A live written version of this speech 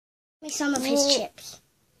Me some of his chips.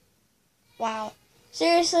 Wow.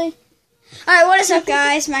 Seriously? Alright, what is up,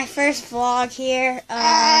 guys? My first vlog here.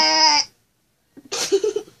 I'm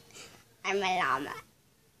a llama.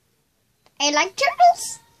 I like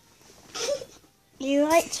turtles. You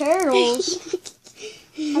like turtles?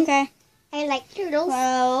 Okay. I like turtles.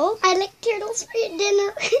 Well, I like turtles for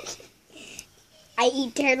dinner. I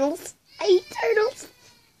eat turtles. I eat turtles.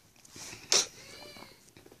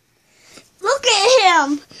 Look at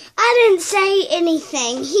him. I didn't say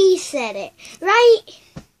anything. He said it. Right?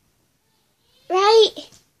 Right?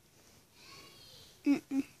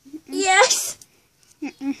 Yes.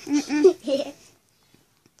 Yes.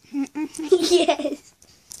 Yes.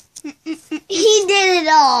 He did it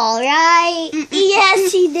all, right?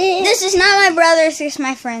 Yes, he did. this is not my brother, this is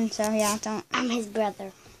my friend, so yeah, don't. I'm his brother.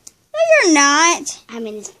 No, you're not. I'm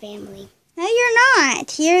in his family. No, you're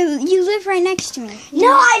not. You live right next to me.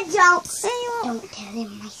 No, I don't. No, you won't. Don't tell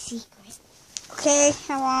him my secret. Okay,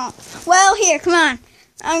 I won't. Well, here, come on.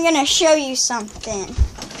 I'm gonna show you something.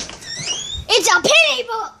 It's a penny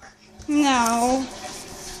book. No.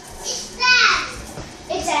 It's that.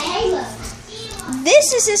 It's a halo.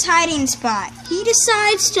 This is his hiding spot. He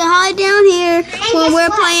decides to hide down here when we're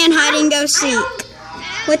playing hide and go seek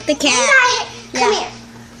with the cat. Come here.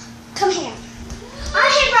 Come here. I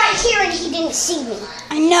hid right here and he didn't see me.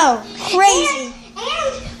 I know. Crazy. And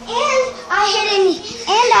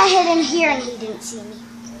I hid in here and he didn't see me.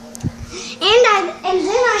 And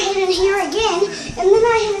then I hid in here again, and then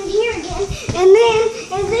I hid in here again, and then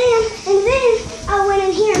I went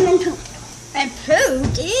in here and then pooped. And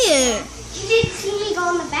pooped? Ew. You didn't see me go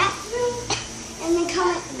in the bathroom and then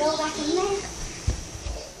go back in there.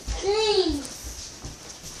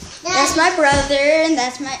 That's my brother, and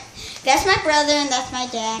that's my brother, and that's my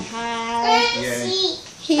dad. Hi. Yeah.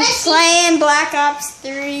 He's playing Black Ops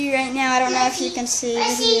 3 right now. I don't know if you can see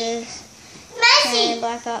what he is. Playing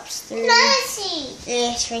Black Ops 3.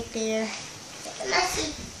 Yeah, it's right there.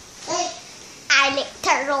 I like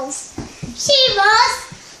turtles. She loves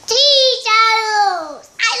turtles.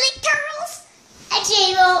 I like turtles. And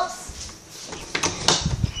she loves.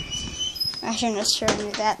 I shouldn't have showed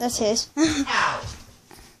you that. That's his. Ow.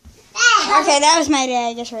 Okay, that was my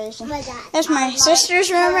dad. Just raising. That's my sister's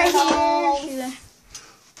room right here.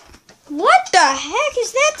 What the heck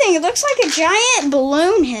is that thing? It looks like a giant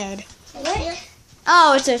balloon head. What?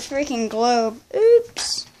 Oh, it's a freaking globe.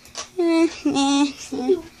 Oops.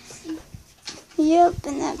 Yep,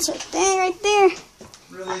 and that's a thing right there.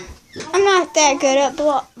 Really? I'm not that good at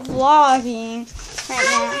vlogging right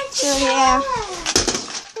now. So yeah.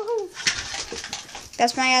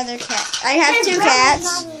 That's my other cat. I have two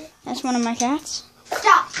cats. That's one of my cats.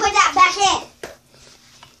 Stop. Put that back in.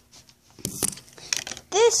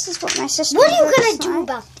 This is what my sister What are you looks going to do like.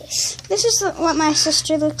 about this? This is what my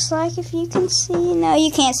sister looks like, if you can see. No,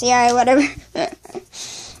 you can't see. Alright, whatever.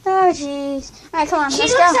 Oh, jeez. Alright, come on. She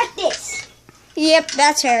Let's looks go. like this. Yep,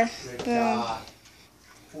 that's her. Good Boom. God.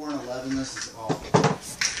 4 and 11, this is awful.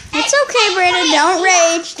 It's okay, Britta. Don't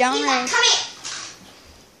rage. Don't Eli, rage.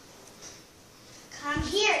 come here. Come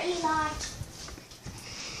here, Eli.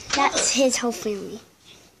 That's his whole family.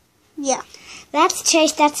 Yeah. That's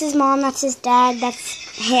Chase, that's his mom, that's his dad,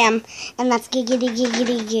 that's him, and that's Giggity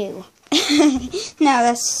Giggity Goo. No,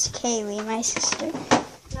 that's Kaylee, my sister. No,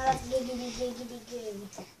 that's Giggity Giggity Goo.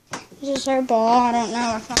 This is her ball. I don't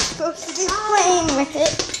know if I'm supposed to be playing with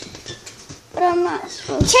it. But I'm not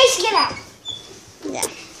supposed to. Chase, get out! Yeah.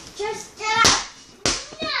 Just get out!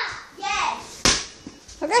 No! Yes!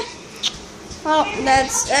 Okay. Well,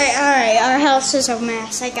 that's... Alright, our house is a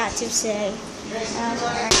mess, I got to say.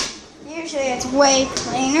 Alright. Usually it's way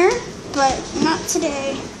cleaner, but not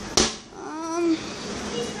today.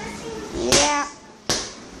 Yeah.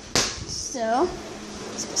 So,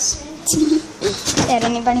 did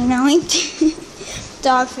anybody knowing?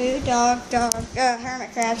 Dog food, dog,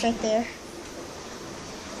 hermit crabs right there.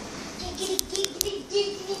 Giggity Giggity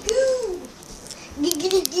Giggity Goo!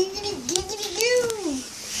 Giggity Giggity Giggity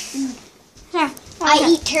Goo! Yeah. I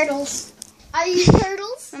eat turtles. I eat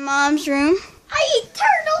turtles. My mom's room. I eat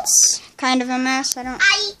turtles. Kind of a mess. I don't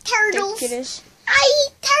I eat turtles. think it is. I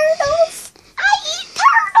eat turtles. I eat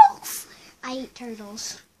turtles. I eat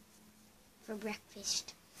turtles for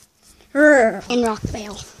breakfast Rrr. in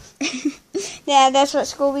Rockville. Yeah, that's what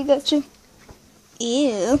school we go to.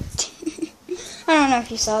 Ew. I don't know if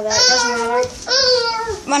you saw that. It doesn't matter.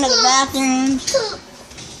 One of the bathrooms.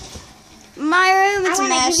 My room is a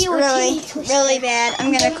mess. Really bad.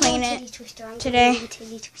 I'm gonna clean it today. Ew.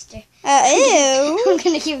 Ew. I'm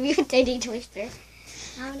gonna give you a teddy twister.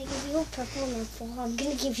 I'm gonna give you a purple Nerfle. I'm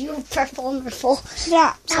gonna give you a purple Nerfle.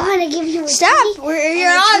 Stop. I'm gonna give you a Stop. You're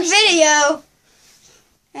on video. video.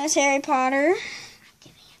 That's Harry Potter.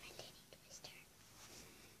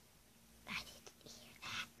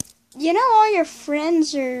 You know all your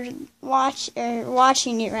friends are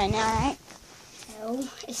watching you right now, right? No,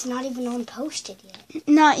 it's not even on posted yet.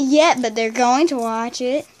 Not yet, but they're going to watch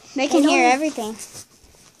it. They can hear everything.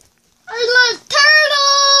 I love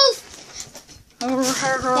turtles!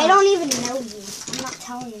 They don't even know you. I'm not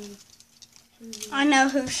telling you. I know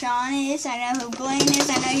who Sean is. I know who Blaine is.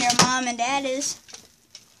 I know your mom and dad is.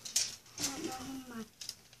 I don't know who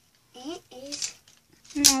my aunt is.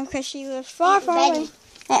 No, because she lives far, Aunt far Betty. away.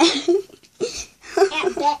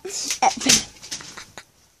 Aunt Bets.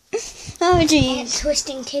 Oh, Aunt jeez.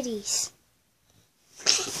 Twisting Titties.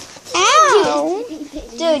 Ow!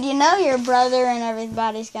 Dude, you know your brother and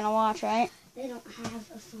everybody's going to watch, right? They don't have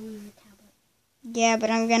a phone or a tablet. Yeah, but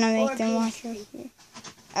I'm going to make Or them watch PS3. right here.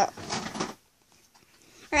 Oh.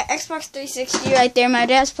 Alright, Xbox 360 right there. My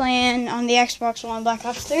dad's playing on the Xbox One Black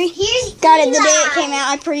Ops 3. Here's Got it the day Eli. it came out.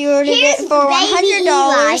 I pre-ordered Here's it for baby $100.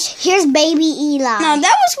 Eli. Here's baby Eli. No,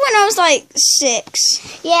 that was when I was like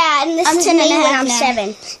 6. Yeah, and this I'm is 10 me and a when half I'm now. 7.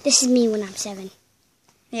 This is me when I'm 7.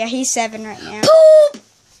 Yeah, he's 7 right now. Poop!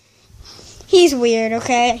 He's weird,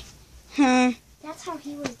 okay? Huh. That's how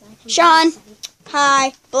he was like. when Sean. he was 7.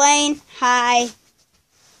 Hi. Blaine. Hi.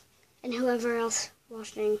 And whoever else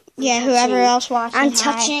watching. Yeah, whoever else watching. I'm hi.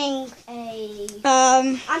 touching a.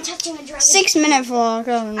 I'm touching a dragon. 6-minute vlog.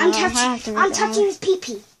 Oh, no, I'm I have to touching. make I'm that touching one. his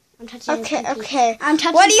pee-pee. I'm touching his Okay, pee-pee. okay. I'm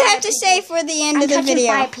touching. What do you fire have to pee-pee. say for the end I'm of the touching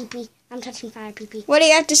video? fire pee-pee. I'm touching fire pee-pee. What do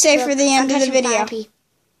you have to say for the I'm end of the touching video? fire pee.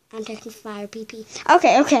 I'm touching fire pee-pee.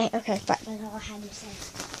 Okay, bye. That's all I had to say.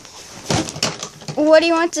 What do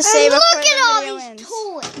you want to say And before look the at all video these ends?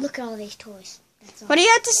 toys. Look at all these toys. That's all. What do you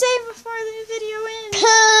have to say before the video ends?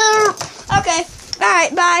 Okay.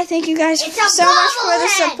 Alright, bye. Thank you guys It's a so much for the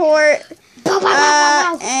bobblehead. support. Bow, bow,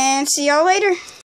 bow, bow, bow. And see y'all later.